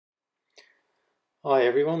Hi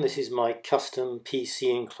everyone, this is my custom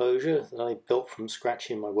PC enclosure that I built from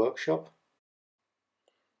scratch in my workshop.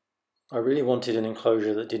 I really wanted an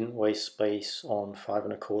enclosure that didn't waste space on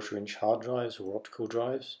 5¼ inch hard drives or optical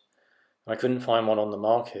drives. I couldn't find one on the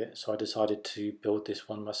market, so I decided to build this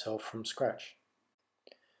one myself from scratch.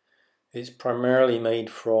 It's primarily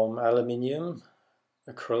made from aluminium,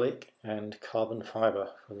 acrylic and carbon fibre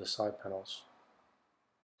for the side panels.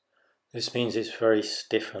 This means it's very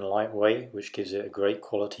stiff and lightweight, which gives it a great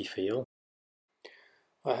quality feel.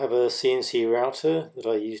 I have a CNC router that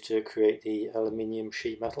I use to create the aluminium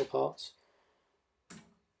sheet metal parts,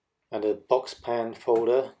 and a box pan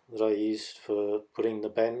folder that I use for putting the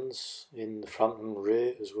bends in the front and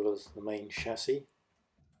rear as well as the main chassis.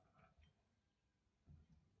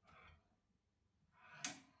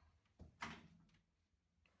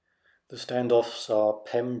 The standoffs are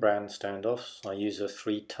PEM brand standoffs. I use a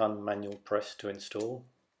 3-ton manual press to install.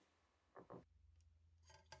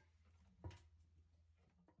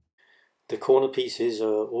 The corner pieces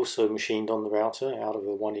are also machined on the router out of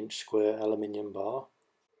a 1-inch square aluminium bar.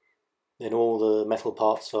 Then all the metal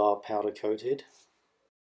parts are powder coated.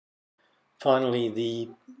 Finally, the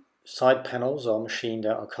side panels are machined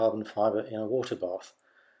out of carbon fibre in a water bath.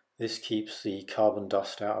 This keeps the carbon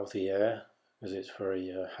dust out of the air, as it's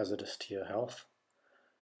very hazardous to your health.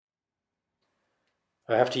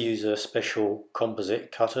 I have to use a special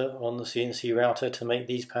composite cutter on the CNC router to make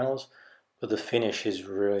these panels, but the finish is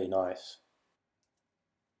really nice.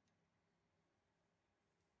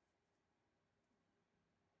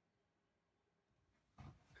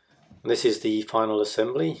 This is the final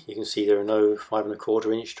assembly. You can see there are no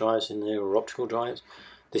 5¼ inch drives in there or optical drives.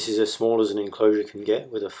 This is as small as an enclosure can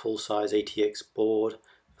get, with a full-size ATX board,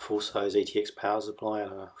 a full-size ATX power supply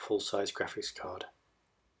and a full-size graphics card.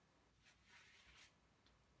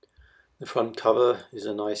 The front cover is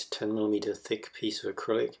a nice 10mm thick piece of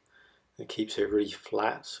acrylic that keeps it really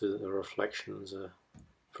flat so that the reflections are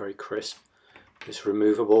very crisp. It's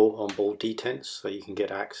removable on bolt detents, so you can get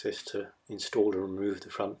access to install and remove the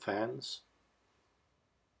front fans.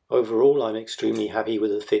 Overall, I'm extremely happy with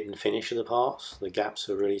the fit and finish of the parts. The gaps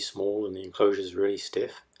are really small and the enclosure is really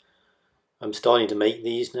stiff. I'm starting to make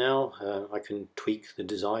these now. I can tweak the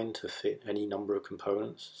design to fit any number of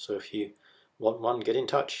components, so if you want one, get in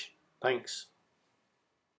touch. Thanks.